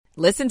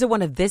Listen to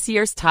one of this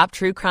year's top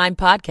true crime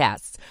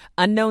podcasts.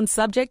 Unknown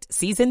Subject,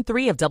 Season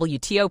 3 of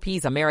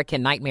WTOP's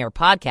American Nightmare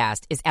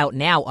podcast is out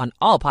now on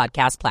all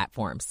podcast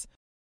platforms.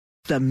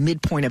 The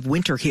midpoint of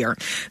winter here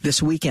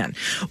this weekend.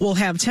 We'll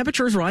have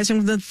temperatures rising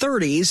from the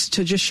 30s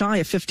to just shy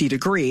of 50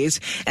 degrees.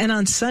 And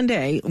on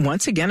Sunday,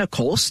 once again, a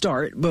cold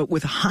start, but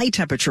with high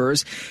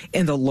temperatures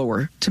in the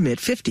lower to mid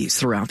 50s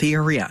throughout the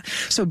area.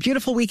 So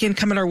beautiful weekend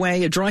coming our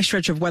way. A dry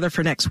stretch of weather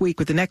for next week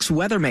with the next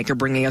weather maker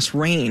bringing us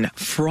rain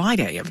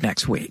Friday of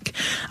next week.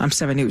 I'm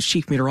 7 News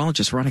Chief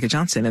Meteorologist Veronica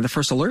Johnson in the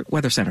First Alert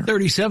Weather Center.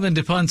 37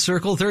 DuPont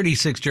Circle,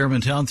 36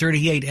 Germantown,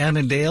 38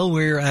 Annandale.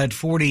 We're at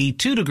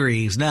 42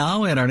 degrees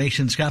now in our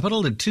nation's capital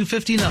at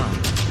 2:59.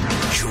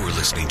 You're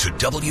listening to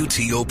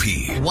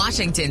WTOP,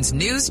 Washington's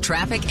news,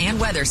 traffic, and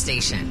weather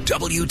station.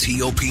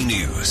 WTOP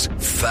News.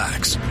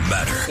 Facts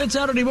matter. Good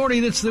Saturday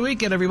morning. It's the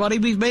weekend, everybody.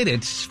 We've made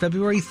it.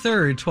 February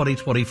 3rd,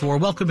 2024.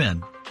 Welcome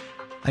in.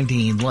 I'm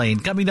Dean Lane.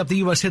 Coming up, the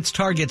U.S. hits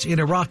targets in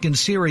Iraq and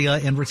Syria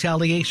in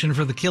retaliation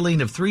for the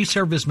killing of 3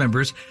 service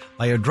members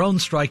by a drone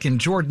strike in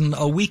Jordan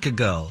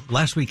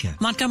last weekend.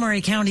 Montgomery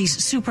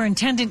County's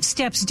superintendent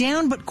steps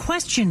down, but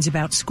questions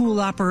about school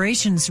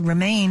operations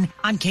remain.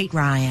 I'm Kate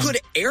Ryan. Could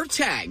air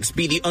tags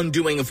be the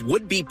undoing of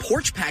would-be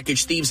porch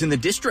package thieves in the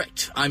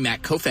district? I'm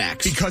Matt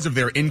Koufax. Because of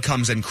their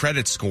incomes and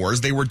credit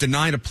scores, they were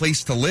denied a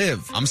place to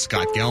live. I'm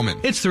Scott Gelman.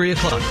 It's 3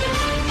 o'clock.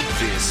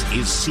 This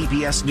is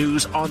CBS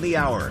News on the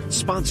Hour,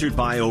 sponsored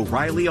by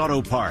O'Reilly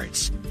Auto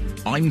Parts.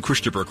 I'm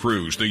Christopher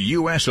Cruz. The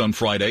U.S. on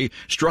Friday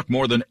struck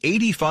more than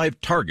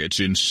 85 targets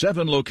in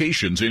 7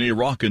 locations in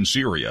Iraq and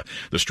Syria.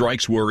 The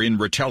strikes were in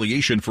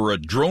retaliation for a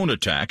drone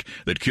attack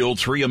that killed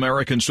 3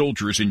 American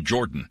soldiers in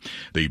Jordan.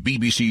 The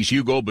BBC's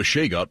Hugo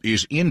Bashega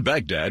is in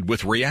Baghdad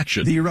with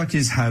reaction. The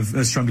Iraqis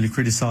have strongly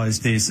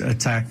criticized this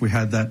attack. We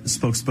had that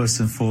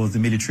spokesperson for the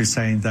military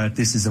saying that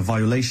this is a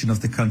violation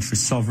of the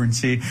country's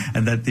sovereignty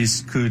and that this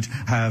could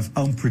have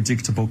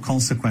unpredictable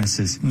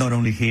consequences, not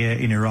only here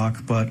in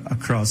Iraq, but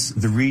across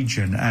the region.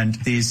 And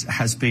this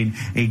has been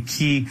a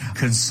key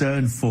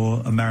concern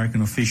for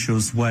American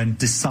officials when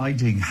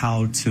deciding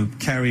how to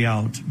carry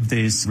out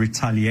this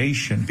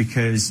retaliation,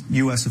 because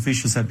U.S.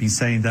 officials have been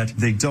saying that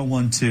they don't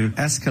want to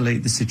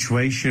escalate the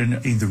situation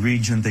in the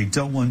region. They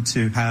don't want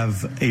to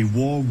have a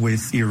war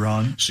with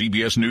Iran.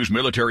 CBS News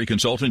military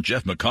consultant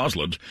Jeff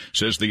McCausland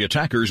says the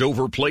attackers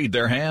overplayed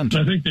their hand.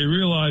 I think they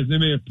realized they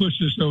may have pushed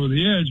this over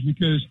the edge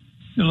because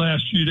in the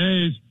last few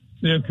days,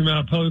 they have come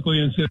out publicly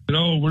and said,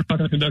 we're not going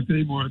to conduct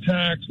any more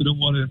attacks. We don't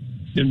want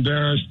to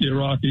embarrass the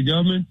Iraqi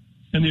government.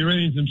 And the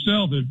Iranians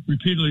themselves have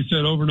repeatedly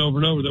said over and over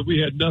and over that we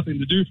had nothing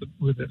to do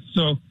with it.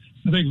 So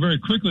I think very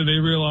quickly they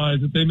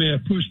realized that they may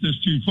have pushed this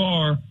too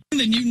far.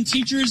 The Newton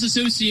Teachers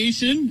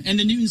Association and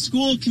the Newton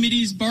School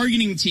Committee's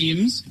bargaining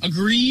teams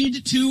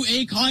agreed to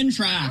a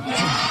contract.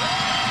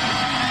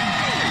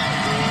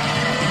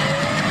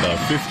 A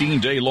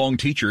 15-day-long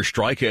teacher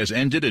strike has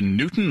ended in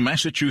Newton,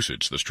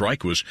 Massachusetts. The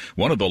strike was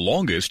one of the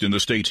longest in the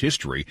state's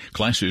history.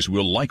 Classes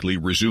will likely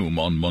resume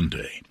on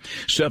Monday.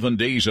 7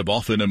 days of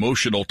often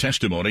emotional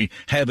testimony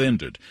have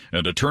ended,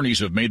 and attorneys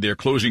have made their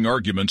closing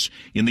arguments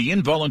in the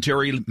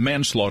involuntary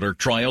manslaughter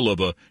trial of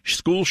a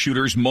school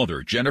shooter's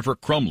mother, Jennifer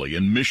Crumley,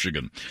 in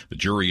Michigan. The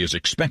jury is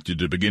expected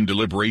to begin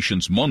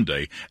deliberations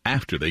Monday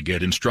after they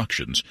get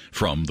instructions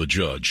from the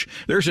judge.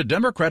 There's a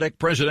Democratic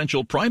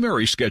presidential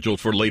primary scheduled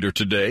for later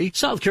today.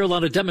 South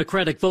Carolina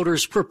Democratic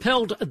voters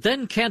propelled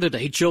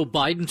then-candidate Joe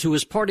Biden to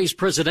his party's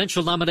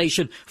presidential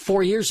nomination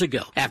 4 years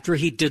ago after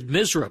he did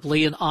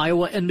miserably in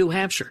Iowa and New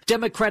Hampshire.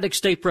 Democratic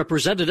State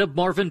Representative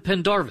Marvin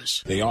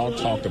Pendarvis. They all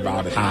talked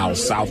about how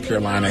South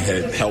Carolina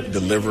had helped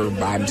deliver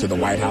Biden to the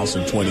White House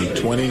in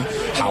 2020,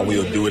 how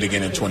we'll do it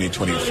again in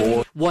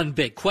 2024. One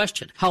big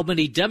question, how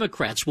many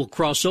Democrats will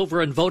cross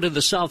over and vote in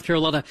the South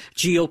Carolina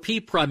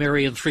GOP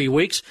primary in 3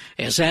 weeks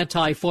as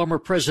anti-former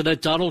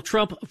President Donald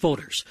Trump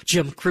voters?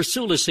 Jim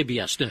Crisula,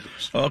 CBS News.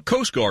 A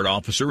Coast Guard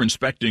officer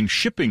inspecting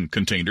shipping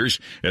containers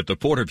at the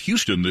port of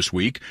Houston this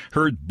week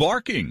heard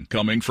barking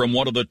coming from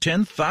one of the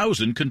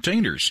 10,000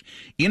 containers.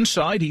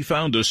 Inside, he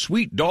found a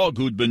sweet dog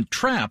who'd been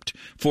trapped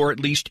for at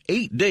least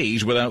 8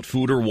 days without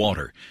food or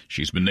water.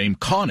 She's been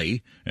named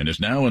Connie and is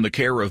now in the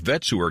care of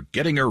vets who are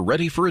getting her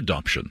ready for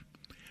adoption.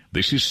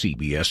 This is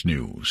CBS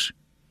News.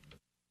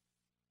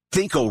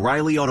 Think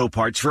O'Reilly Auto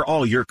Parts for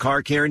all your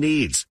car care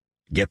needs.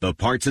 Get the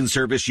parts and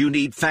service you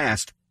need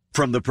fast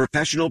from the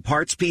professional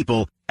parts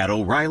people at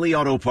O'Reilly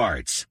Auto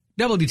Parts.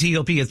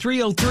 WTOP at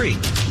 3:03.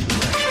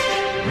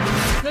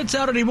 Good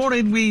Saturday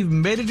morning. We've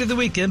made it to the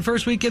weekend.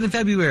 First weekend in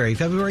February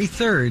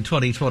 3rd,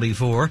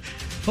 2024.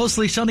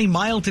 Mostly sunny,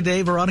 mild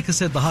today. Veronica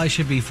said the high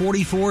should be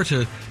 44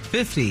 to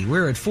 50.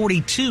 We're at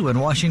 42 in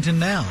Washington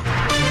now.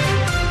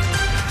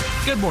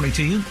 Good morning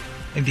to you.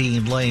 I'm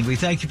Dean Lane. We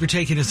thank you for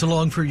taking us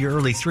along for your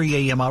early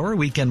 3 a.m. hour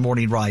weekend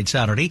morning ride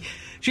Saturday.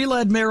 She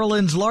led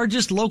Maryland's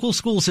largest local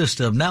school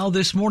system. Now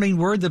this morning,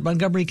 word that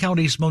Montgomery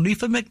County's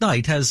Monifa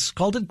McKnight has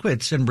called it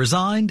quits and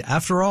resigned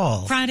after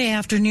all. Friday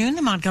afternoon,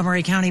 the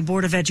Montgomery County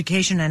Board of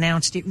Education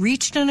announced it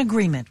reached an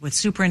agreement with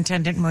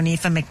Superintendent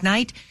Monifa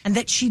McKnight and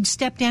that she'd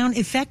step down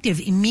effective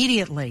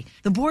immediately.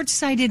 The board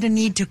cited a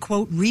need to,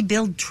 quote,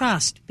 rebuild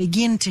trust,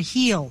 begin to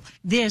heal.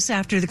 This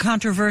after the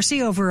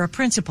controversy over a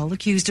principal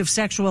accused of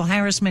sexual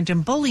harassment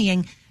and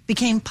bullying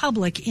became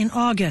public in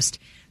August.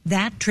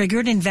 That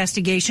triggered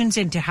investigations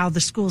into how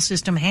the school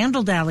system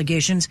handled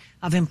allegations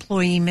of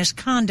employee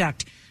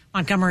misconduct.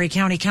 Montgomery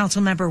County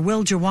Councilmember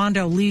Will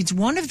Jawando leads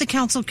one of the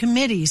council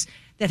committees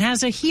that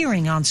has a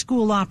hearing on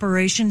school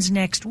operations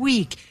next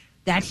week.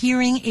 That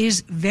hearing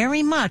is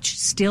very much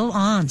still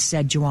on,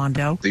 said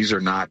Jawando. These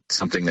are not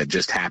something that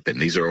just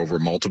happened. These are over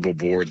multiple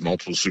boards,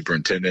 multiple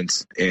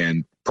superintendents,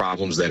 and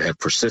problems that have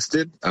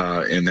persisted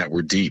and that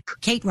were deep.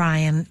 Kate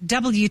Ryan,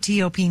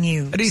 WTOP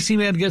News. A D.C.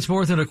 man gets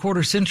more than a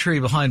quarter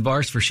century behind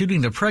bars for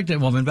shooting a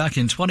pregnant woman back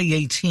in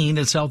 2018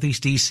 in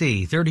Southeast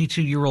D.C.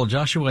 32-year-old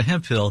Joshua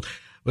Hemphill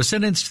was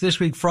sentenced this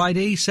week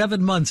Friday,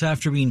 7 months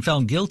after being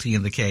found guilty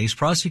in the case.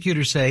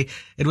 Prosecutors say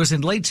it was in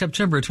late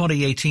September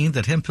 2018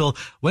 that Hemphill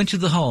went to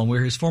the home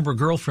where his former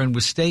girlfriend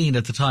was staying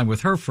at the time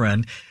with her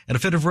friend. In a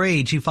fit of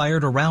rage, he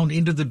fired a round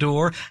into the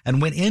door and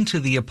went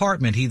into the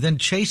apartment. He then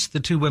chased the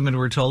two women,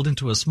 we're told,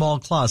 into a small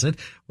closet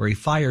where he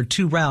fired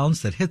 2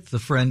 rounds that hit the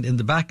friend in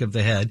the back of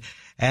the head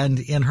and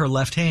in her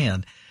left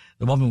hand.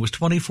 The woman was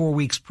 24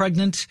 weeks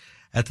pregnant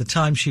at the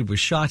time she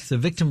was shot. The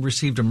victim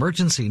received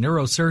emergency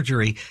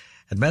neurosurgery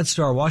at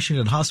MedStar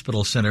Washington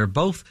Hospital Center.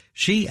 Both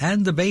she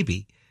and the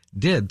baby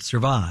did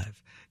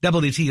survive.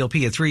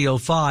 WTOP at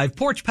 3:05.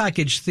 Porch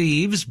package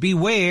thieves,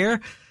 beware.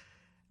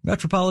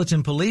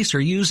 Metropolitan Police are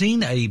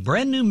using a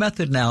brand new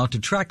method now to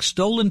track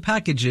stolen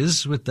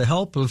packages with the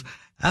help of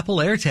Apple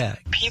AirTag.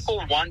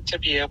 People want to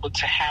be able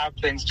to have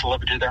things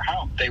delivered to their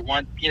home. They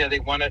want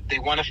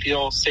to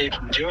feel safe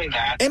in doing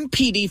that.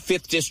 MPD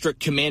 5th District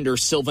Commander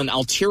Sylvan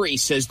Altieri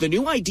says the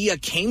new idea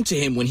came to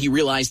him when he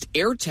realized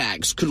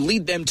AirTags could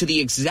lead them to the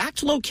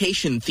exact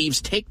location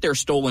thieves take their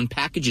stolen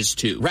packages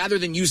to, rather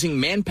than using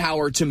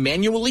manpower to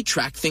manually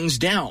track things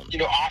down.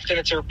 Often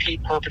it's a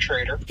repeat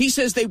perpetrator. He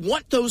says they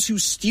want those who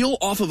steal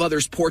off of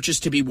others' porches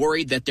to be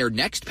worried that their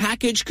next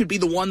package could be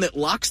the one that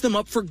locks them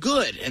up for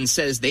good, and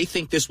says they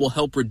think this will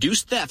help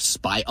reduce thefts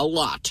by a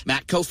lot.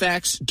 Matt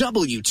Koufax,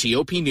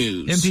 WTOP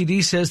News.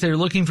 MPD says they're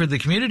looking for the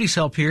community's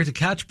help here to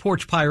catch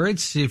porch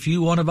pirates. If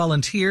you want to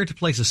volunteer to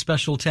place a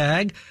special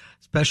tag,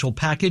 special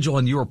package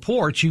on your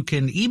porch, you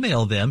can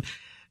email them.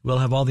 We'll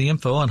have all the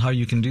info on how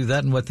you can do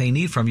that and what they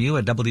need from you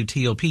at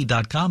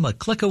WTOP.com, a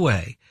click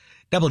away.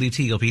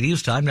 WTOP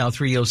News Time, now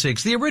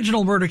 3:06. The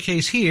original murder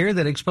case here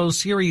that exposed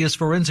serious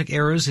forensic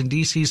errors in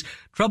D.C.'s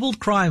troubled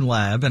crime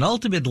lab, and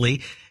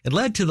ultimately it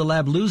led to the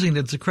lab losing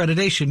its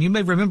accreditation. You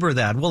may remember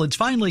that. Well, it's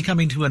finally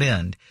coming to an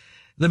end.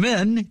 The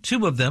men,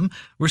 2 of them,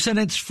 were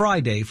sentenced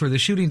Friday for the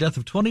shooting death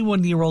of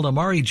 21-year-old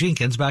Amari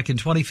Jenkins back in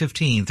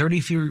 2015,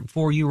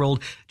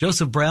 34-year-old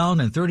Joseph Brown,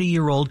 and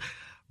 30-year-old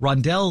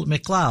Rondell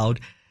McLeod.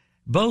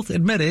 Both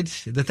admitted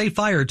that they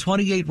fired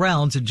 28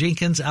 rounds at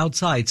Jenkins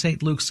outside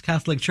St. Luke's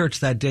Catholic Church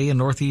that day in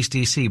Northeast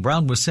D.C.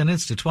 Brown was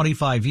sentenced to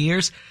 25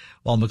 years,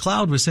 while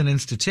McLeod was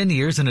sentenced to 10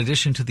 years in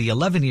addition to the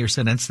 11-year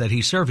sentence that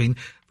he's serving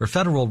for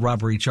federal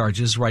robbery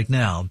charges right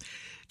now.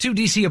 2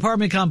 D.C.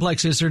 apartment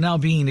complexes are now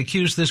being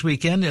accused this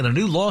weekend in a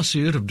new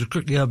lawsuit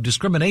of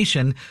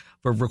discrimination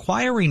for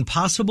requiring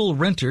possible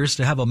renters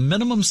to have a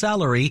minimum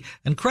salary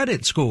and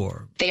credit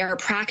score. They are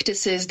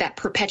practices that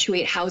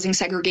perpetuate housing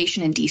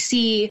segregation in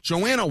D.C.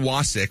 Joanna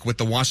Wasik with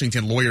the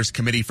Washington Lawyers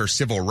Committee for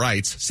Civil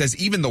Rights says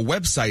even the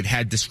website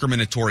had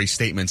discriminatory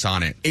statements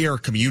on it. AIR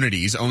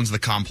Communities owns the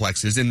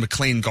complexes in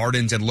McLean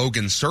Gardens and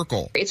Logan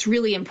Circle. It's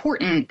really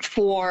important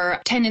for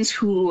tenants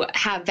who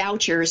have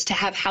vouchers to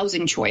have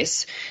housing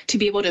choice, to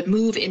be able to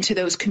move into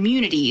those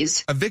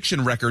communities.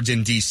 Eviction records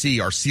in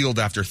D.C. are sealed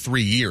after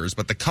 3 years,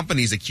 but the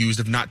company's accused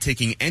of not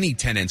taking any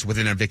tenants with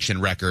an eviction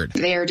record.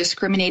 They are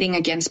discriminating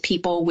against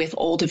people with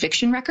old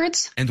eviction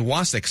records. And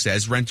Wasik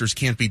says renters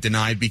can't be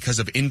denied because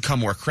of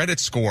income or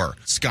credit score.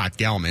 Scott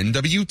Gelman,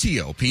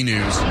 WTOP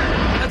News.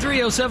 At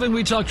 3:07,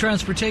 we talk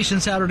transportation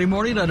Saturday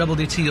morning on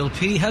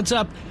WTOP. Heads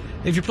up,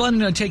 if you're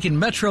planning on taking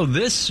Metro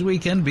this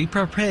weekend, be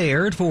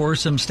prepared for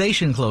some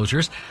station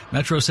closures.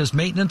 Metro says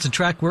maintenance and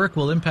track work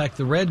will impact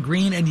the red,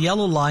 green, and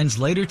yellow lines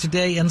later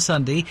today and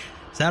Sunday.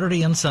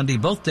 Saturday and Sunday,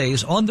 both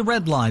days, on the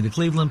red line, the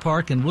Cleveland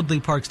Park and Woodley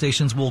Park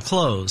stations will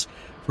close.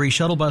 Free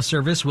shuttle bus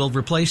service will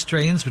replace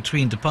trains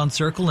between DuPont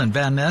Circle and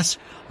Van Ness.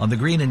 On the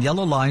green and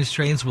yellow lines,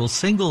 trains will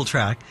single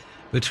track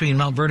between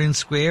Mount Vernon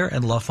Square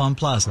and L'Enfant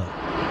Plaza.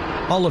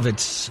 All of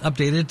it's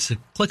updated, so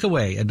click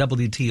away at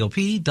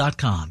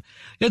WTOP.com.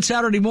 Good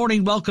Saturday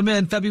morning. Welcome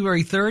in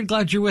February 3rd.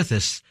 Glad you're with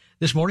us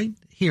this morning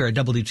here at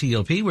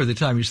WTOP, where the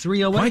time is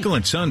 3:08. Michael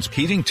and Son's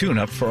heating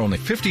tune-up for only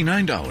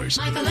 $59.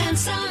 Michael and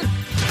Son.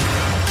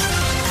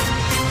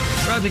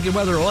 Traffic and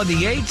weather on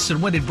the 8s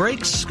and when it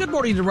breaks. Good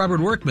morning to Robert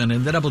Workman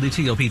in the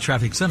WTOP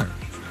Traffic Center.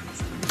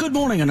 Good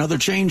morning. Another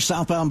change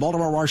southbound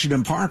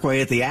Baltimore-Washington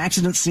Parkway at the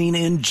accident scene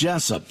in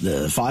Jessup.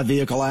 The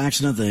 5-vehicle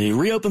accident. They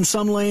reopened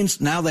some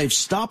lanes. Now they've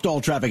stopped all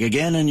traffic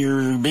again, and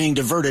you're being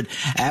diverted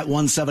at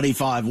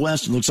 175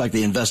 West. It looks like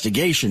the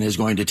investigation is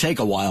going to take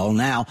a while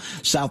now.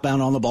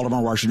 Southbound on the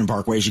Baltimore-Washington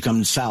Parkway as you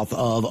come south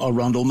of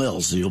Arundel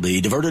Mills. You'll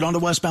be diverted onto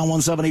westbound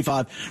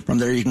 175. From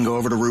there, you can go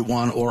over to Route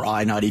 1 or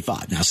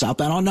I-95. Now,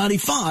 southbound on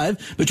 95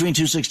 between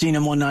 216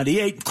 and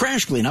 198.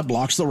 Crash cleanup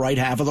blocks the right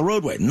half of the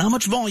roadway. Not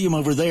much volume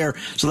over there,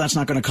 so that's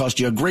not going to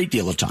cost you a great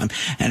deal of time.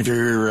 And if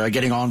you're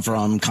getting on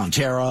from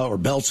Conterra or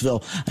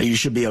Beltsville, you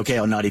should be okay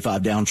on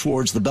 95 down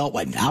towards the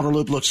Beltway. Outer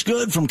loop looks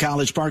good from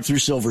College Park through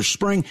Silver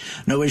Spring.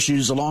 No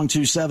issues along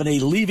 270,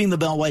 leaving the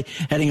Beltway,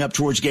 heading up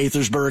towards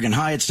Gaithersburg and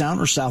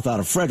Hyattstown or south out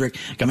of Frederick,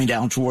 coming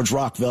down towards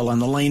Rockville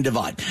and the Lane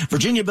Divide.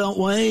 Virginia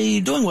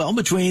Beltway doing well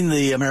between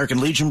the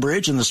American Legion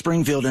Bridge and the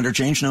Springfield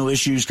interchange. No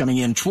issues coming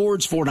in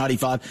towards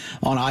 495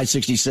 on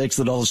I-66,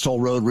 the Dulles Toll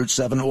Road, Route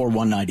 7 or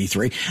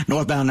 193.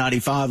 Northbound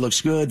 95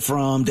 looks good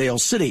from Dale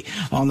City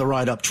on the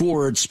ride up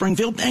towards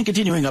Springfield and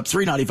continuing up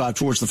 395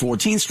 towards the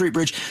 14th Street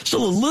Bridge.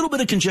 Still a little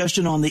bit of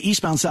congestion on the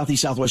eastbound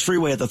Southeast Southwest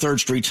Freeway at the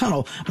 3rd Street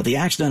Tunnel, but the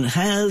accident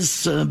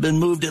has been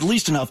moved at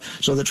least enough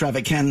so that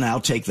traffic can now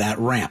take that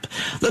ramp.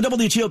 The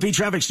WTOP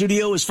traffic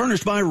studio is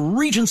furnished by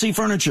Regency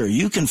Furniture.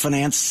 You can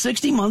finance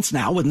 60 months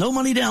now with no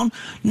money down,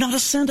 not a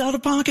cent out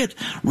of pocket.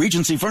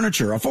 Regency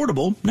Furniture,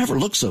 affordable, never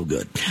looked so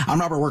good.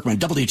 I'm Robert Workman,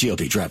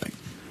 WTOP Traffic.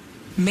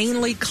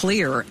 Mainly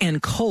clear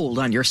and cold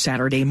on your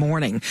Saturday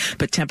morning,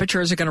 but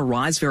temperatures are going to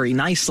rise very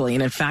nicely.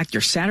 And in fact,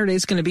 your Saturday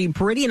is going to be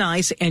pretty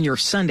nice and your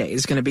Sunday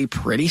is going to be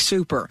pretty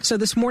super. So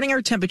this morning,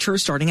 our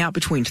temperatures starting out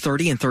between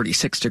 30 and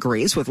 36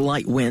 degrees with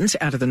light winds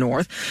out of the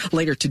north.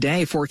 Later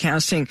today,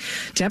 forecasting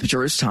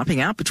temperatures topping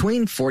out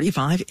between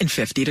 45 and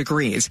 50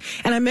 degrees.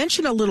 And I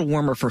mentioned a little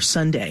warmer for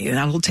Sunday.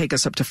 That'll take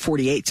us up to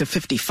 48 to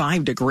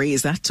 55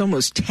 degrees. That's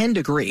almost 10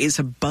 degrees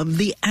above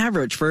the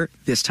average for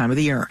this time of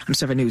the year. I'm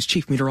 7 News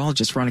Chief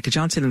Meteorologist Veronica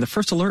Johnson in the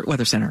First Alert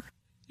Weather Center.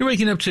 You're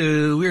waking up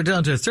we're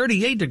down to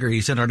 38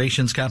 degrees in our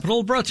nation's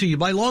capital. Brought to you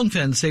by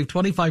Longfence. Save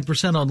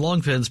 25% on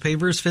Longfence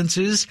pavers,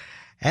 fences,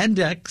 and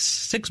decks.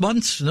 6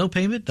 months, no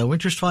payment, no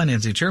interest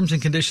financing. Terms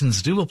and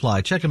conditions do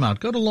apply. Check them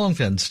out. Go to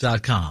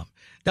longfence.com.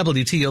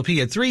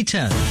 WTOP at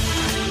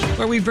 3:10,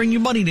 where we bring you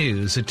money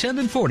news at 10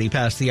 and 40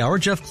 past the hour.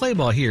 Jeff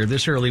Claybaugh here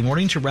this early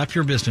morning to wrap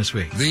your business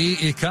week. The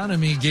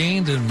economy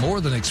gained in more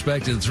than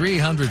expected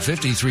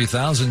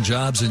 353,000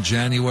 jobs in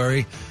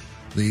January.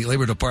 The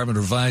Labor Department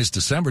revised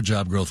December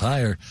job growth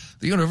higher.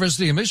 The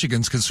University of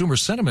Michigan's Consumer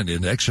Sentiment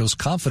Index shows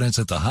confidence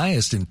at the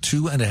highest in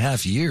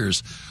 2.5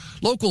 years.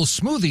 Local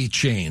smoothie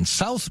chain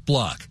South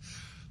Block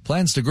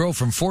plans to grow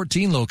from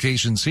 14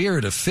 locations here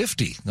to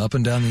 50 up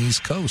and down the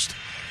East Coast.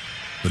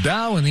 The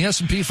Dow and the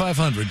S&P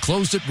 500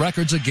 closed at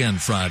records again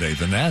Friday.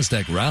 The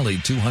Nasdaq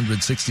rallied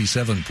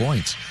 267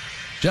 points.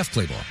 Jeff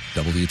Claybaugh,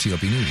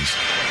 WTOP News.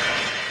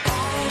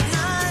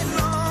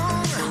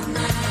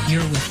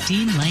 You're with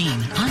Dean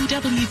Lane on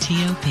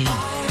WTOP.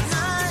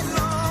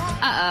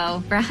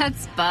 Uh-oh,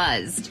 Brad's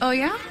buzzed. Oh,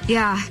 yeah?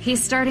 Yeah,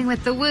 he's starting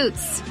with the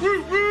woots.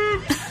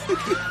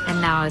 And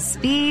now a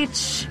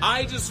speech.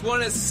 I just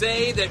want to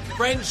say that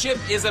friendship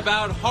is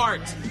about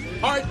heart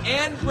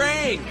and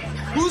brain.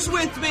 Who's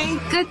with me?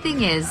 Good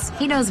thing is,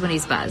 he knows when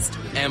he's buzzed.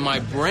 And my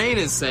brain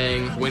is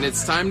saying, when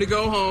it's time to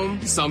go home,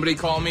 somebody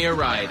call me a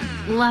ride.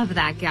 Love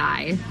that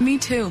guy. Me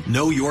too.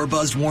 Know your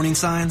buzzed warning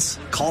signs?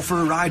 Call for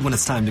a ride when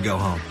it's time to go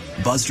home.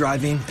 Buzz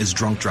driving is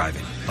drunk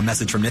driving. A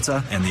message from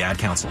NHTSA and the Ad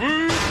Council.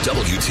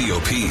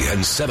 WTOP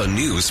and 7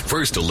 News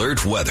First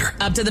Alert Weather.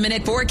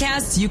 Up-to-the-minute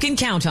forecasts you can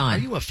count on. Are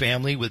you a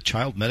family with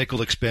child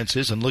medical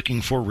expenses and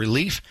looking for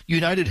relief?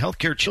 United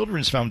Healthcare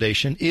Children's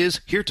Foundation is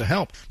here to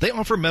help. They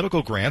offer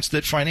medical grants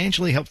that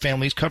financially help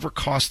families cover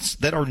costs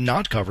that are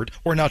not covered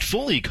or not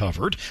fully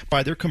covered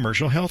by their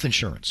commercial health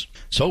insurance.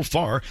 So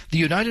far, the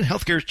United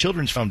Healthcare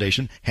Children's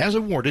Foundation has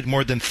awarded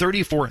more than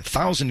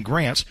 34,000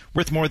 grants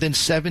worth more than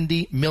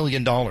 $70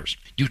 million.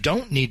 You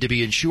don't need to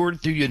be insured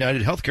through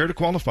United Healthcare to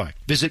qualify.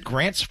 Visit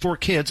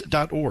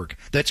grantsforkids.org.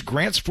 That's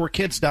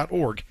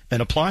grantsforkids.org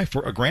and apply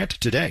for a grant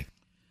today.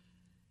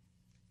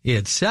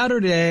 It's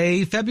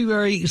Saturday,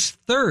 February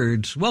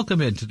 3rd.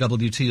 Welcome into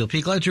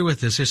WTOP. Glad you're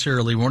with us this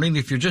early morning.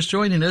 If you're just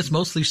joining us,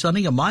 mostly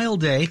sunny, a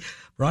mild day.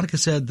 Veronica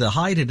said the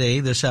high today,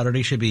 this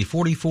Saturday, should be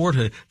 44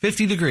 to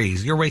 50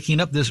 degrees. You're waking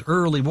up this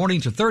early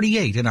morning to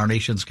 38 in our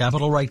nation's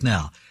capital right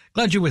now.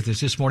 Glad you're with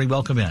us this morning.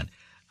 Welcome in.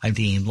 I'm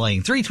Dean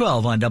Lane,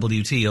 312 on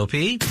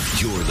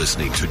WTOP. You're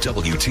listening to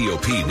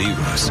WTOP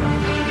News.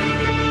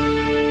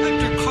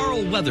 Actor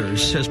Carl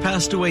Weathers has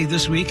passed away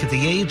this week at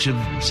the age of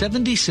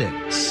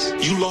 76.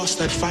 You lost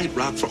that fight,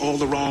 Rock, for all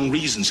the wrong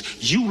reasons.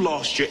 You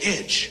lost your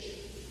edge.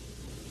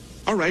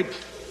 All right.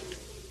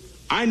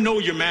 I know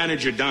your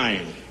manager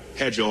dying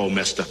had you all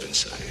messed up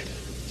inside.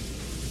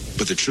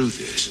 But the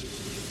truth is,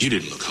 you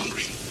didn't look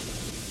hungry.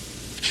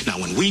 Now,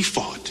 when we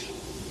fought,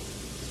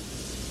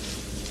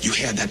 you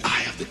had that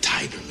eye of the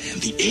tiger, man,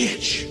 the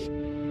edge.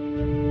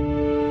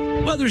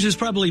 Weathers is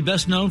probably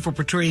best known for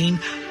portraying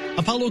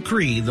Apollo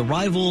Creed, the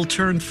rival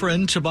turned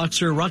friend to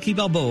boxer Rocky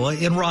Balboa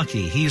in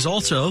Rocky. He's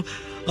also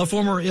a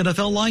former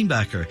NFL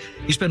linebacker.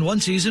 He spent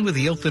one season with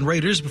the Oakland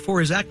Raiders before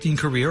his acting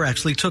career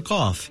actually took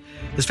off.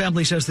 His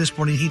family says this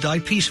morning he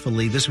died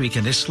peacefully this week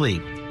in his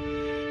sleep.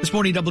 This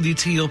morning,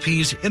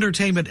 WTOP's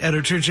entertainment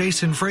editor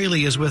Jason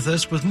Fraley is with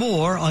us with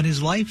more on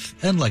his life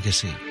and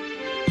legacy.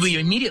 We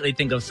immediately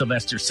think of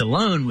Sylvester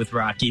Stallone with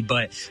Rocky,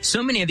 but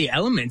so many of the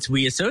elements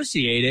we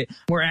associate it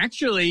were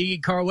actually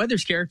Carl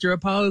Weathers' character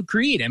Apollo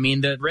Creed. I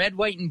mean, the red,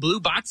 white, and blue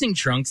boxing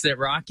trunks that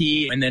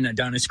Rocky and then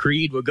Adonis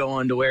Creed would go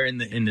on to wear in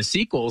the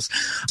sequels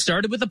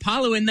started with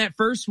Apollo in that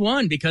first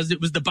one because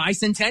it was the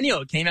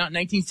bicentennial. It came out in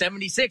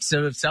 1976,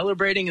 so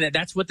celebrating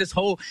that's what this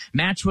whole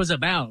match was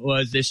about,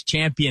 was this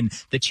champion,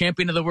 the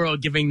champion of the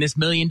world, giving this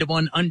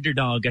 1,000,000-to-1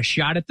 underdog a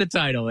shot at the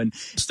title. And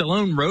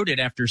Stallone wrote it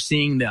after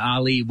seeing the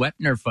Ali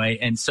Wepner fight,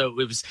 and so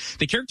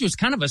the character was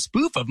kind of a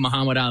spoof of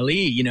Muhammad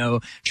Ali,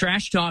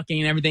 trash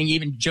talking and everything.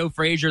 Even Joe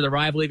Frazier, the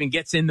rival, even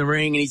gets in the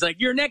ring and he's like,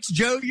 "You're next,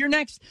 Joe, you're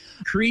next."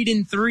 Creed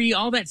in 3,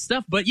 all that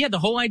stuff. But yeah, the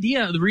whole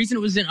idea, the reason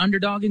it was an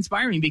underdog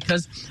inspiring,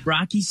 because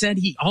Rocky said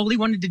all he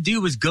wanted to do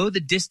was go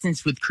the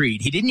distance with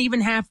Creed. He didn't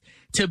even have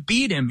to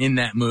beat him in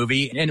that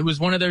movie. And it was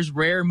one of those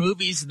rare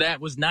movies that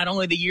was not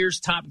only the year's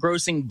top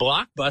grossing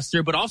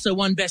blockbuster, but also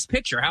won Best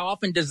Picture. How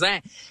often does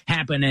that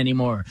happen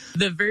anymore?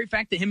 The very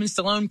fact that him and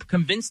Stallone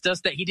convinced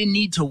us that he didn't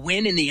need to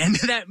win in the end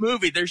of that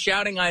movie. They're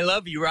shouting, "I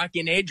love you, Rocky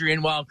and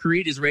Adrian," while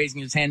Creed is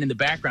raising his hand in the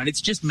background. It's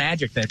just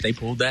magic that they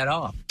pulled that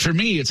off. For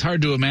me, it's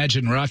hard to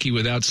imagine Rocky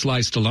without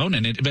Sly Stallone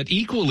in it, but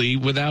equally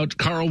without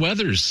Carl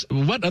Weathers.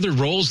 What other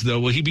roles, though,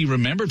 will he be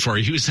remembered for?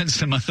 He was in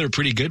some other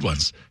pretty good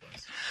ones.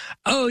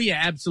 Oh, yeah,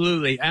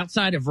 absolutely.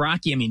 Outside of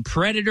Rocky, I mean,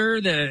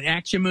 Predator, the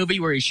action movie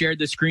where he shared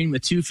the screen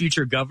with 2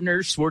 future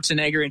governors,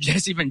 Schwarzenegger and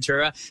Jesse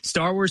Ventura.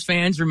 Star Wars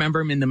fans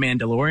remember him in The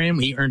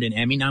Mandalorian. He earned an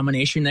Emmy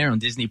nomination there on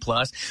Disney+.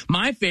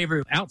 My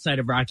favorite outside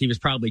of Rocky was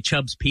probably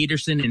Chubbs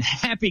Peterson and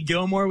Happy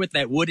Gilmore with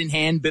that wooden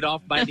hand bit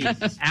off by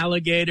the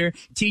alligator,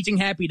 teaching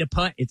Happy to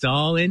putt. It's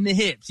all in the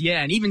hips.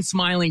 Yeah, and even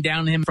smiling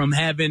down at him from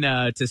heaven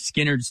to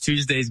Skinner's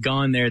Tuesday's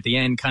Gone there at the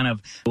end kind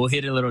of will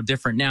hit a little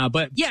different now.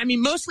 But yeah, I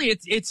mean, mostly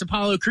it's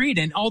Apollo Creed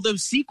and all those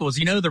sequels.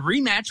 The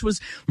rematch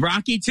was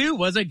Rocky 2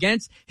 was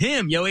against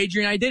him. Yo,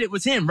 Adrian, I did it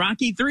was him.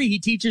 Rocky 3, he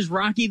teaches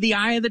Rocky the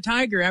eye of the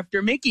tiger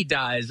after Mickey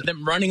dies.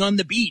 Them running on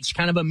the beach,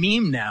 kind of a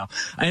meme now.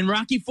 And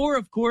Rocky 4,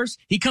 of course,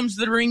 he comes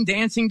to the ring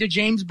dancing to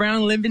James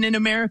Brown, Living in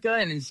America,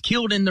 and is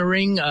killed in the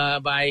ring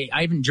by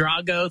Ivan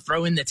Drago,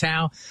 throwing the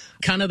towel.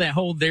 Kind of that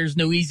whole "there's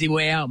no easy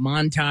way out"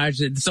 montage.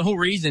 It's the whole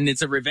reason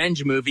it's a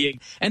revenge movie.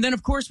 And then,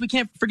 of course, we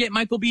can't forget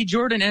Michael B.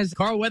 Jordan as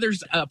Carl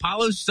Weathers'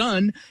 Apollo's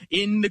son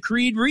in the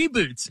Creed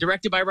reboots,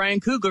 directed by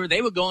Ryan Coogler.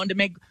 They would go on to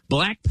make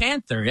Black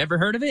Panther. Ever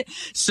heard of it?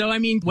 So, I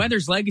mean,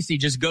 Weathers' legacy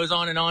just goes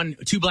on and on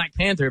to Black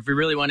Panther if we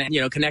really want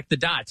to, connect the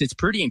dots. It's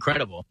pretty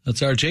incredible.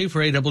 That's our J.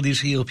 Frey,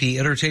 WTOP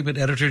entertainment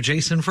editor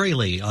Jason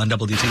Fraley on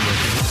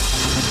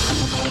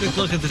WTOP. Quick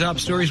look at the top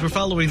stories we're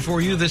following for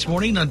you this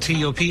morning on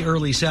TOP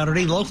early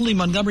Saturday. Locally,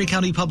 Montgomery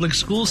County Public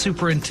School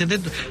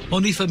Superintendent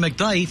Monifa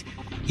McKnight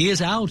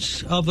is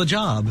out of a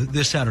job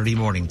this Saturday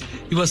morning.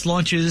 U.S.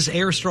 launches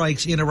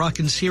airstrikes in Iraq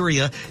and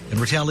Syria in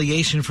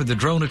retaliation for the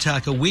drone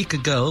attack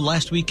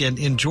last weekend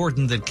in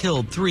Jordan that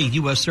killed 3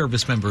 U.S.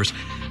 service members.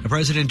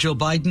 President Joe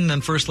Biden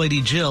and First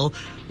Lady Jill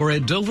were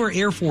at Dover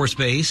Air Force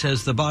Base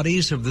as the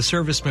bodies of the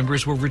service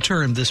members were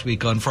returned this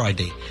week on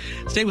Friday.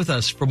 Stay with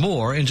us for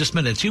more in just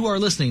minutes. You are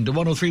listening to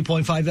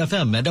 103.5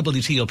 FM at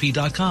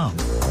WTOP.com.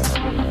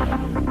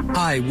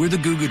 Hi, we're the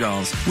Goo Goo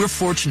Dolls. We're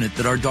fortunate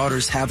that our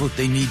daughters have what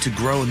they need to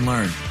grow and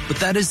learn. But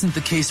that isn't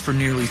the case for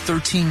nearly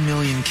 13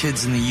 million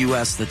kids in the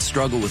U.S. that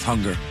struggle with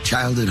hunger.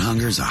 Childhood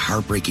hunger is a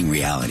heartbreaking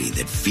reality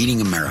that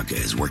Feeding America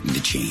is working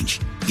to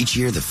change. Each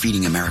year, the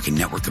Feeding America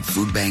network of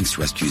food banks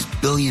rescues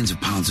billions of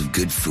pounds of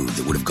good food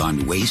that would have gone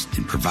to waste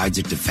and provides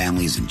it to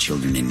families and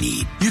children in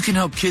need. You can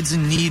help kids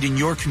in need in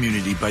your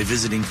community by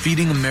visiting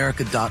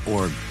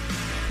feedingamerica.org.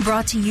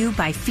 Brought to you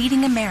by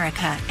Feeding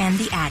America and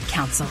the Ad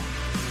Council.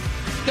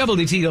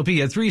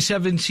 WTOP at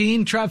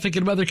 3:17. Traffic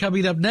and weather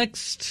coming up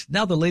next.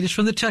 Now the latest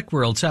from the tech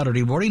world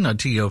Saturday morning on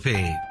TOP.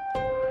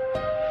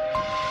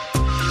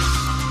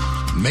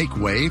 Make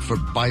way for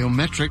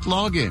biometric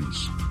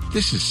logins.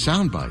 This is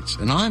Soundbites,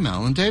 and I'm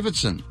Alan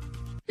Davidson.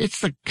 It's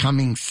the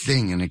coming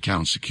thing in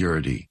account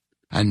security.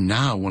 And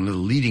now one of the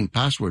leading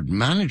password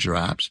manager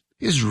apps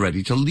is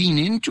ready to lean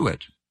into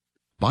it.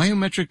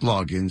 Biometric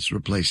logins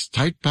replace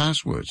tight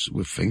passwords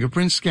with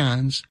fingerprint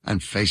scans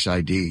and Face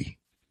ID.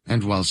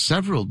 And while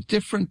several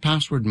different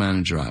password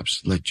manager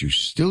apps let you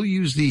still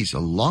use these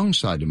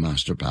alongside a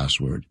master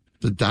password,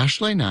 the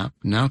Dashlane app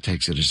now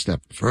takes it a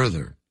step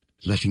further,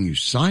 letting you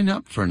sign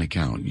up for an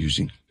account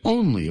using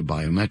only a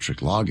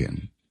biometric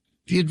login.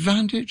 The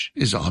advantage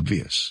is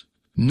obvious.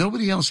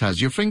 Nobody else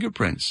has your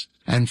fingerprints,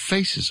 and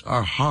faces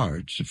are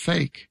hard to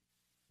fake.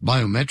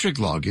 Biometric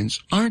logins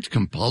aren't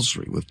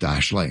compulsory with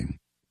Dashlane.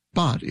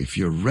 But if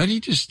you're ready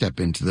to step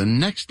into the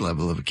next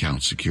level of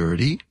account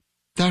security,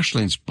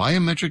 Dashlane's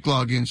biometric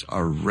logins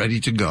are ready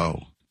to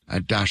go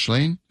at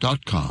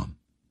dashlane.com.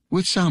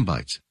 With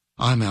Soundbites,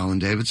 I'm Alan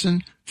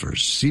Davidson. for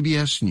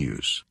CBS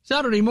News.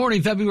 Saturday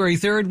morning, February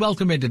 3rd.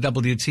 Welcome into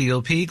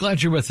WTOP.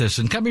 Glad you're with us.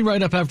 And coming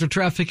right up after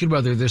traffic and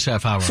weather this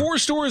half hour. 4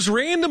 stores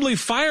randomly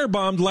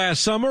firebombed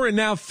last summer, and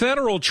now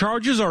federal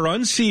charges are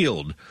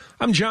unsealed.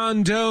 I'm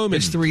John Doman.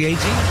 It's 3:18.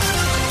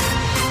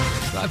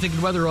 Traffic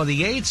and weather on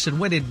the 8s, and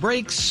when it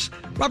breaks,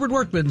 Robert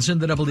Workman's in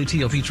the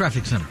WTOP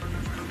Traffic Center.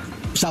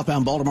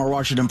 Southbound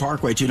Baltimore-Washington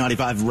Parkway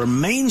 295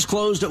 remains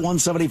closed at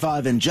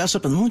 175 in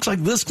Jessup, and looks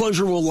like this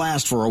closure will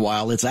last for a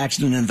while. It's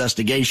accident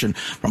investigation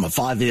from a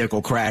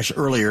 5-vehicle crash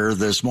earlier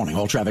this morning.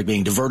 All traffic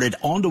being diverted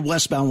onto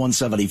westbound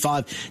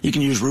 175. You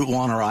can use Route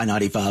 1 or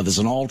I-95 as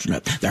an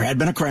alternate. There had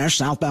been a crash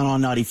southbound on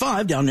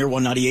 95 down near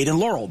 198 in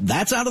Laurel.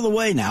 That's out of the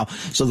way now,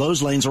 so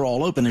those lanes are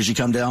all open as you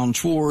come down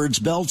towards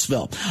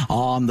Beltsville.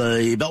 On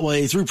the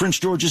Beltway through Prince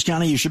George's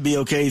County, you should be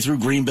okay through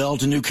Greenbelt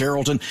to New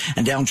Carrollton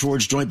and down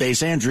towards Joint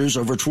Base Andrews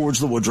over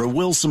towards the Woodrow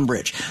Wilson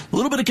Bridge. A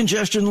little bit of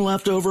congestion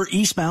left over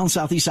eastbound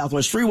Southeast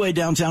Southwest Freeway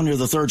downtown near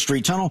the 3rd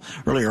Street Tunnel.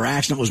 Earlier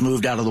accident was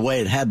moved out of the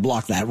way. It had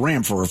blocked that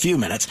ramp for a few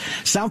minutes.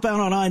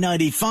 Southbound on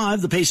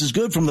I-95, the pace is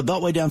good from the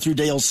Beltway down through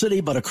Dale City,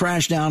 but a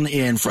crash down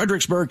in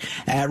Fredericksburg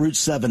at Route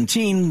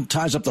 17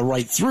 ties up the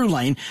right through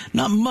lane.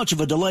 Not much of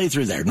a delay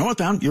through there.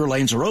 Northbound, your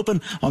lanes are open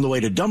on the way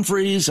to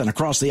Dumfries and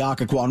across the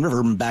Occoquan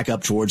River and back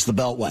up towards the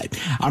Beltway.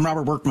 I'm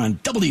Robert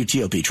Workman,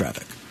 WTOP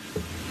Traffic.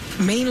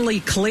 Mainly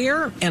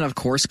clear and, of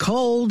course,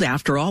 cold.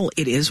 After all,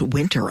 it is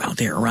winter out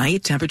there,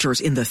 right? Temperatures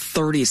in the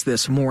 30s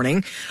this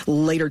morning.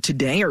 Later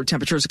today, our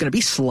temperatures are going to be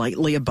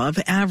slightly above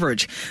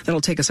average. That'll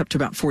take us up to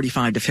about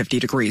 45 to 50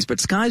 degrees. But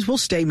skies will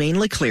stay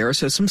mainly clear,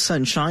 so some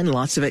sunshine,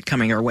 lots of it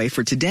coming our way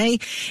for today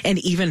and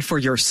even for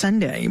your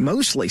Sunday.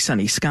 Mostly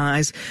sunny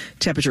skies.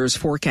 Temperatures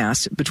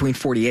forecast between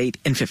 48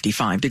 and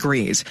 55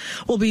 degrees.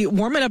 We'll be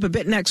warming up a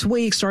bit next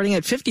week, starting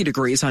at 50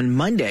 degrees on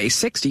Monday,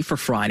 60 for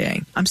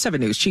Friday. I'm 7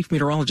 News Chief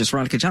Meteorologist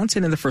Veronica Johnson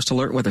in the First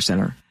Alert Weather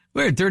Center.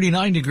 We're at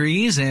 39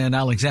 degrees in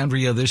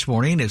Alexandria this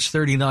morning. It's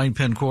 39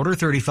 Penn Quarter,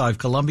 35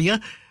 Columbia.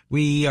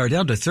 We are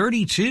down to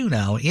 32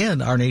 now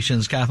in our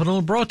nation's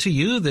capital. Brought to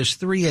you this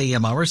 3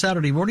 a.m. hour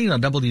Saturday morning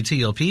on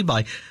WTOP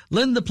by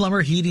Lynn the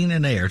Plumber Heating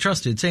and Air.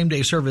 Trusted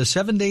same-day service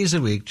 7 days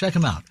a week. Check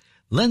them out.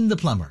 Lynn the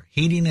Plumber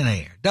Heating and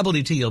Air.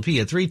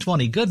 WTOP at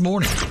 3:20. Good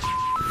morning.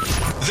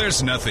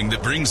 There's nothing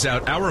that brings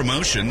out our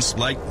emotions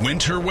like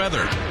winter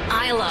weather.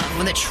 I love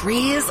when the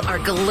trees are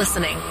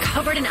glistening,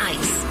 covered in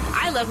ice.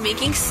 I love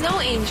making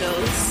snow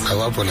angels. I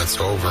love when it's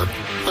over.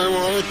 I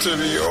want it to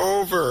be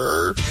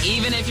over.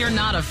 Even if you're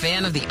not a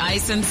fan of the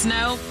ice and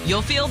snow,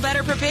 you'll feel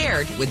better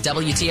prepared with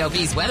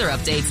WTOP's weather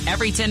updates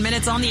every 10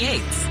 minutes on the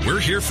 8th. We're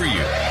here for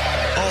you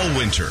all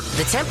winter.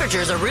 The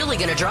temperatures are really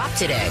going to drop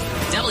today.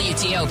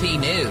 WTOP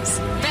News.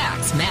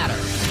 Facts matter.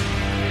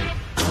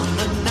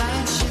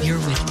 You're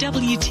with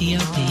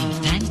WTOP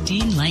and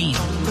Dean Lane.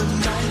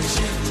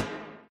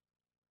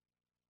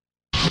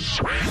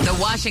 The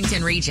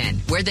Washington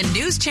region, where the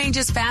news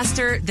changes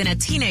faster than a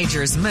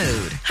teenager's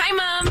mood. Hi,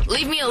 Mom.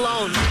 Leave me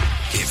alone.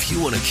 If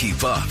you want to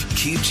keep up,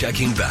 keep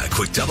checking back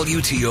with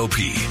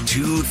WTOP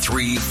 2,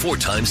 3, 4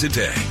 times a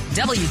day.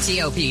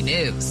 WTOP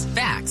News.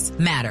 Facts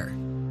matter.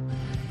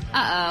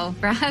 Uh-oh,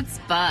 Brad's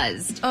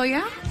buzzed. Oh,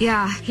 yeah?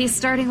 Yeah, he's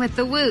starting with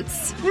the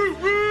woots.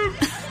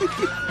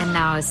 And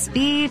now a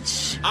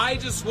speech. I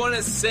just want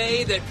to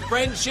say that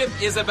friendship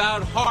is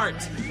about heart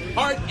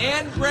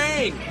and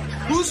brain.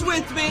 Who's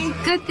with me?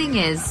 Good thing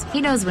is,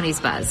 he knows when he's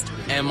buzzed.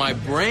 And my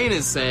brain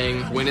is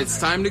saying, when it's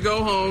time to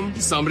go home,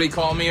 somebody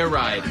call me a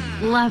ride.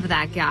 Love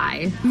that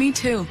guy. Me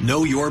too.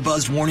 Know your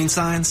buzzed warning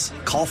signs?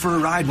 Call for a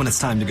ride when it's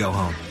time to go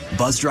home.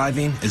 Buzz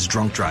driving is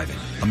drunk driving.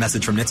 A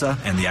message from NHTSA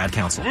and the Ad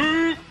Council.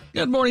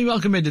 Good morning.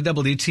 Welcome into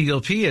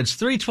WTOP. It's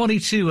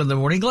 3:22 in the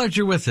morning. Glad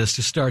you're with us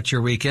to start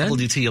your weekend.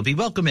 WTOP,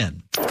 welcome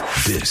in.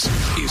 This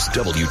is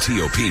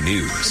WTOP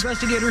News.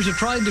 Investigators are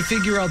trying to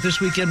figure out this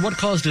weekend what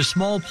caused a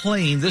small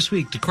plane this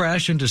week to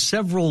crash into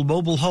several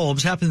mobile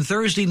homes. Happened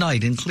Thursday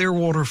night in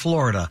Clearwater,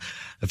 Florida.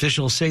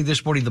 Officials say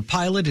this morning the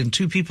pilot and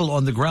 2 people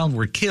on the ground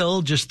were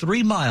killed just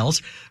 3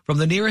 miles from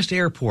the nearest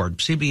airport.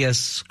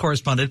 CBS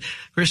correspondent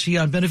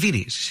Christian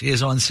Benavides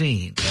is on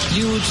scene.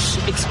 Huge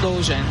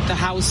explosion. The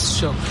house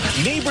shook.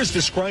 Neighbors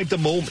described the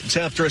moments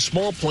after a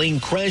small plane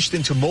crashed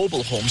into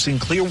mobile homes in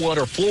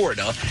Clearwater,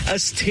 Florida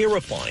as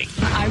terrifying.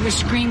 I was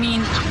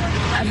screaming,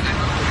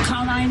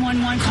 call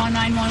 911, call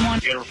 911.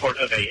 We get a report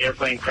of an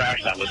airplane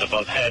crash that was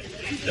above head.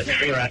 The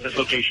trailer at this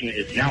location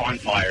is now on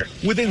fire.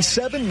 Within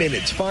 7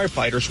 minutes,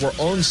 firefighters were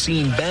on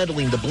scene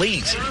battling the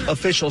blaze.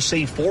 Officials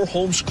say 4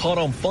 homes caught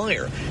on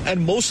fire,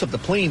 and most of the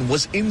plane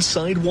was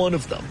inside one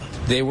of them.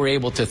 They were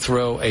able to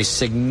throw a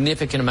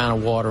significant amount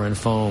of water and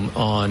foam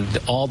on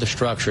all the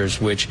structures,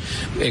 which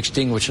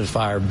extinguished the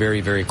fire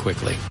very, very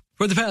quickly.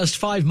 For the past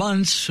 5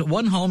 months,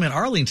 one home in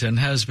Arlington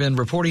has been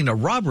reporting a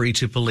robbery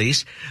to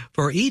police.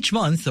 For each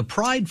month, the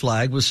pride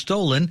flag was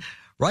stolen.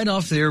 right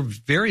off their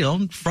very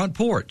own front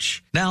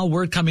porch. Now,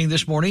 word coming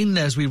this morning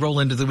as we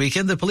roll into the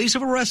weekend, the police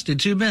have arrested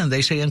 2 men,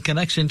 they say, in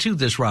connection to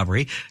this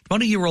robbery.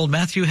 20-year-old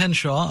Matthew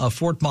Henshaw of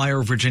Fort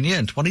Myer, Virginia,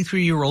 and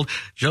 23-year-old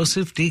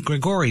Joseph D.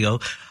 Gregorio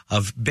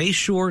of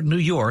Bayshore, New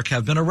York,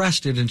 have been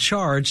arrested and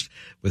charged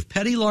with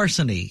petty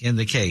larceny in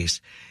the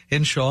case.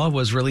 Henshaw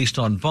was released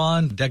on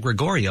bond. De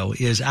Gregorio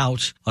is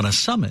out on a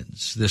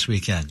summons this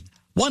weekend.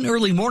 One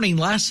early morning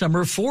last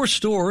summer, 4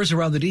 stores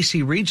around the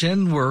D.C.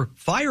 region were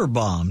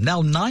firebombed.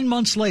 Now, 9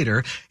 months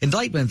later,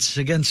 indictments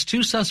against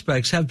 2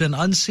 suspects have been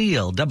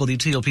unsealed.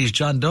 WTOP's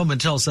John Doman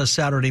tells us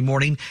Saturday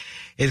morning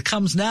it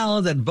comes now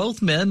that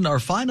both men are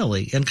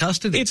finally in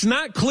custody. It's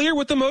not clear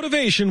what the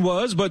motivation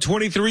was, but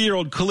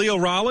 23-year-old Khalil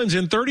Rollins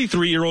and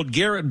 33-year-old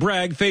Garrett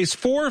Bragg face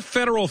 4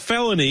 federal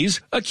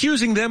felonies,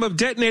 accusing them of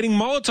detonating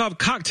Molotov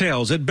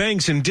cocktails at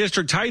banks in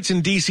District Heights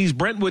in D.C.'s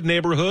Brentwood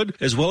neighborhood,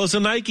 as well as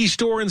a Nike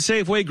store and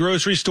Safeway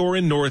grocery store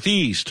in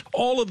Northeast.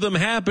 All of them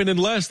happened in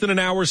less than an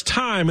hour's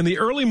time in the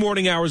early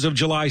morning hours of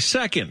July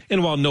 2nd.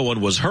 And while no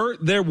one was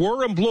hurt, there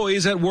were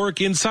employees at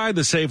work inside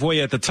the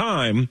Safeway at the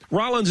time.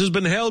 Rollins has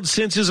been held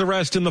since his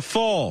arrest in the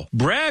fall.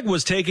 Bragg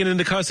was taken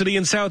into custody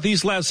in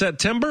Southeast last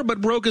September,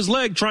 but broke his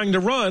leg trying to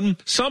run.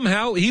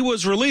 Somehow, he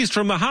was released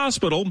from the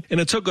hospital,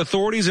 and it took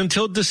authorities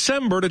until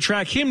December to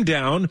track him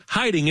down,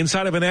 hiding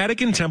inside of an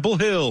attic in Temple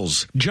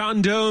Hills.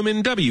 John Dome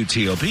in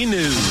WTOP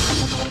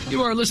News.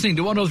 You are listening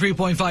to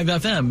 103.5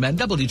 FM and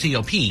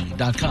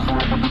WTOP.com.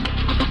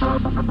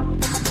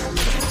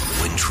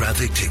 When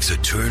traffic takes a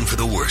turn for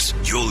the worse,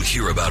 you'll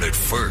hear about it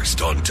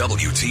first on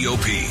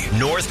WTOP.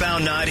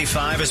 Northbound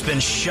 95 has been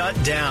shut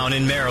down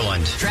in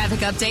Maryland. Traffic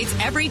updates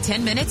every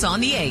 10 minutes on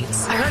the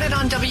 8s. I heard it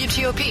on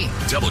WTOP.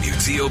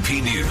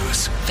 WTOP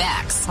News.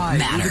 Facts Hi,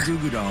 matter. we're the Goo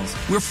Goo Dolls.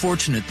 We're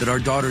fortunate that our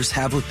daughters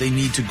have what they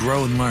need to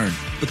grow and learn.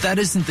 But that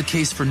isn't the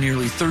case for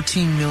nearly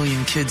 13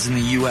 million kids in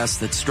the U.S.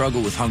 that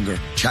struggle with hunger.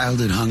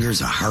 Childhood hunger is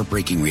a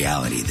heartbreaking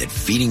reality that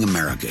Feeding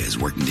America is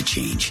working to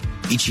change.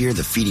 Each year,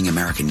 the Feeding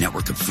America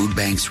network of food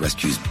banks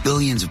rescues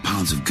billions of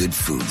pounds of good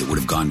food that would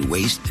have gone to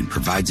waste and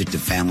provides it to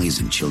families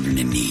and children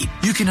in need.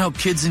 You can help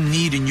kids in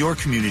need in your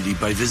community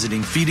by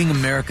visiting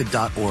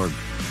feedingamerica.org.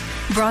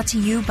 Brought to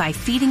you by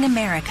Feeding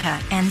America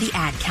and the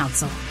Ad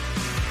Council.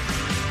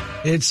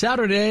 It's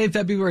Saturday,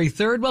 February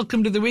 3rd.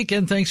 Welcome to the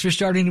weekend. Thanks for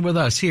starting with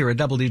us here at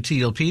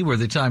WTOP, where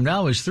the time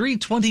now is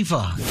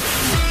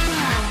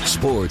 3:25.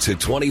 Sports at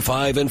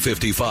 25 and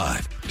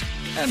 55.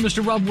 And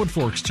Mr. Rob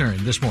Woodfork's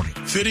turn this morning.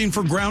 Fitting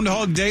for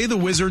Groundhog Day, the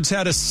Wizards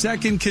had a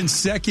second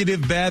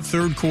consecutive bad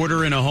third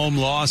quarter and a home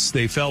loss.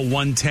 They fell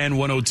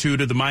 110-102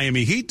 to the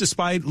Miami Heat,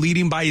 despite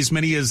leading by as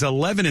many as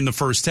 11 in the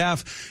first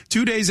half.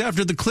 2 days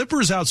after the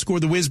Clippers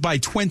outscored the Wiz by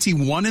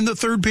 21 in the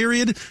third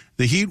period,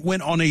 the Heat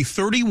went on a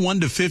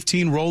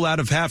 31-15 roll out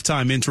of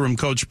halftime. Interim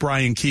coach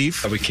Brian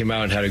Keefe. We came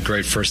out and had a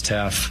great first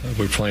half.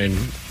 We were playing,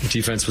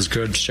 defense was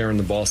good, sharing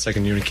the ball.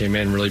 Second unit came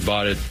in, really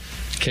bought it.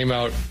 Came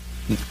out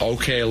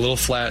okay, a little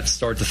flat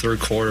start the third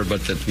quarter,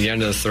 but at the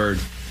end of the third,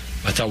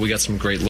 I thought we got some great